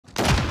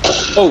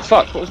Oh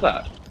fuck! What was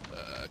that?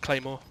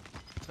 Claymore,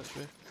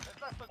 potentially.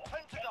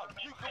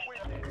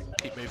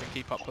 Keep moving,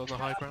 keep up on the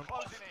high ground.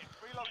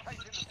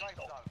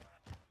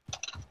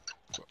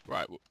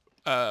 Right,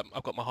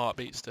 I've got my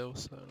heartbeat still,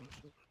 so...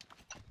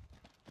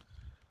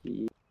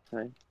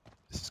 Okay.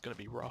 This is gonna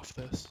be rough,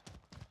 this.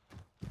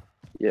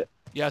 Yeah.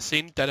 Yeah,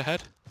 seen, dead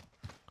ahead.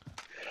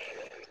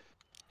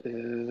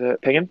 Ping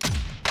him.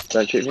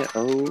 Don't shoot him yet.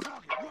 Oh.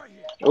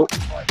 Oh.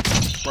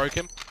 Broke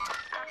him.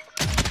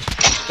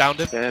 Downed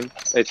him. Damn.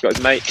 He's got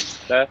his mate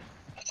there.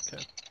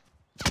 Okay.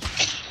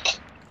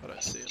 I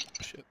don't see him.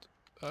 Shit.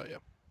 Oh, yeah.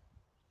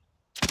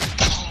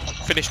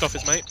 Finished off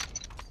his mate.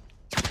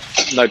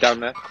 No, down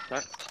there. No.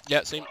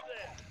 Yeah, seen.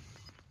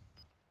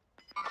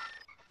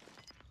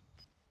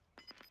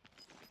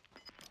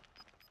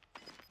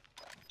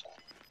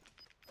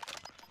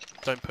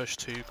 Don't push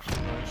too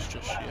close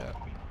just yet.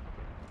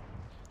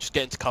 Just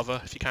get into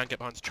cover if you can, get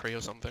behind a tree or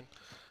something.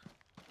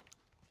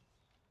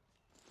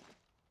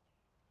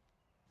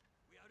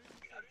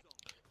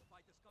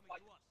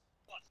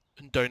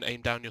 And don't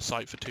aim down your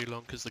sight for too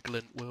long because the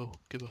glint will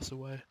give us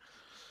away.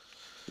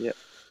 Yep.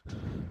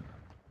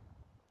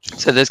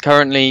 So there's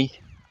currently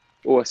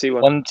Oh, I see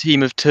one. one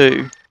team of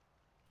 2,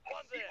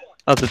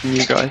 other than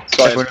you guys.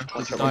 Got him. Everyone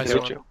else is Nice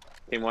individual.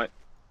 Team white.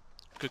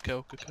 Good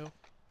kill, good kill.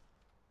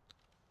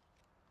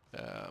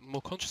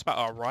 More conscious about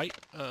our right.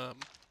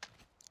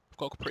 We've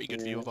got a pretty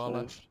good view of our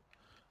left.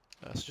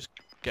 So just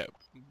be a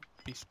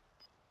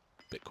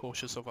bit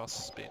cautious of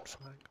us being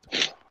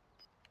flanked.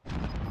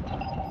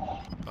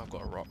 I've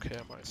got a rock here,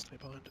 I might stay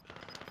behind it.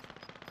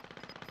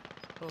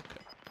 Okay.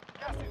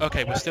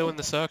 Okay, we're still in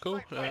the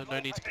circle. No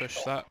need to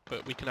push that,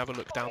 but we can have a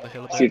look down the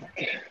hill a bit.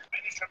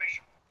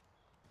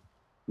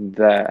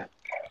 There.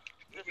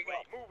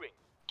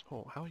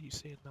 Oh, how are you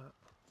seeing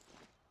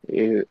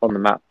that? On the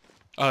map.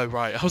 Oh,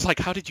 right. I was like,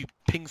 how did you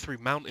ping through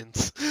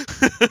mountains?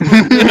 Like,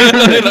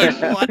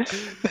 what?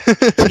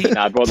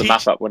 Nah, I brought the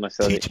map up when I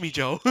saw it. Teach me,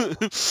 Joel.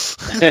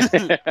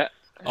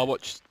 I'll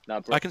watch.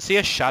 Nah, I can see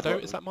a shadow.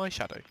 Is that my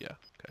shadow? Yeah.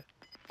 Okay.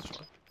 That's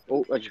fine.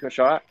 Oh, I just got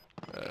shot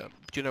Do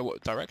you know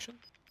what direction?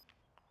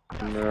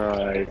 at?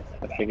 No,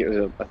 I think it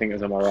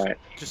was on my right.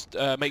 Just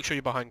make sure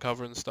you're behind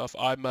cover and stuff.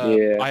 I'm.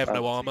 Yeah, I have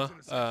no armor.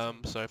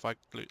 So if I.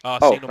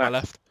 Oh, seen on my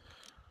left.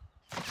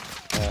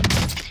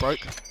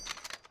 Broke.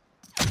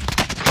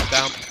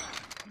 Down.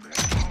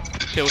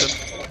 Killed him.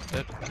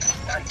 Dead.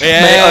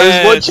 Mate,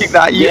 I was watching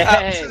that. You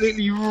Yes.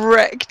 absolutely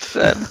wrecked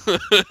them.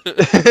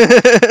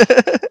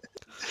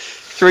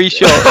 3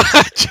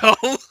 shots.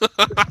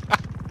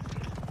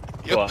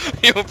 Joel.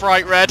 You're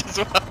bright red as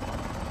well.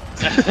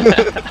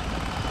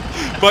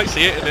 Might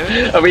see it in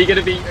it. Are we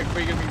gonna be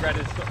red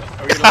as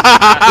are we gonna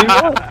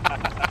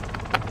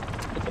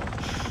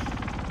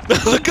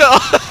Look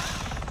at.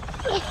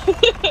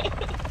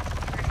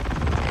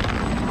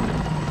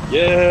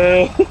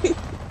 Yeah.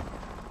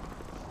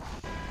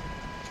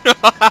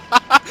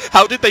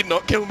 How did they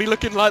not kill me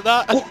looking like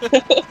that?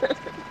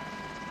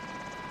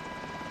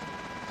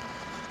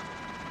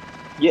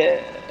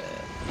 Yeah.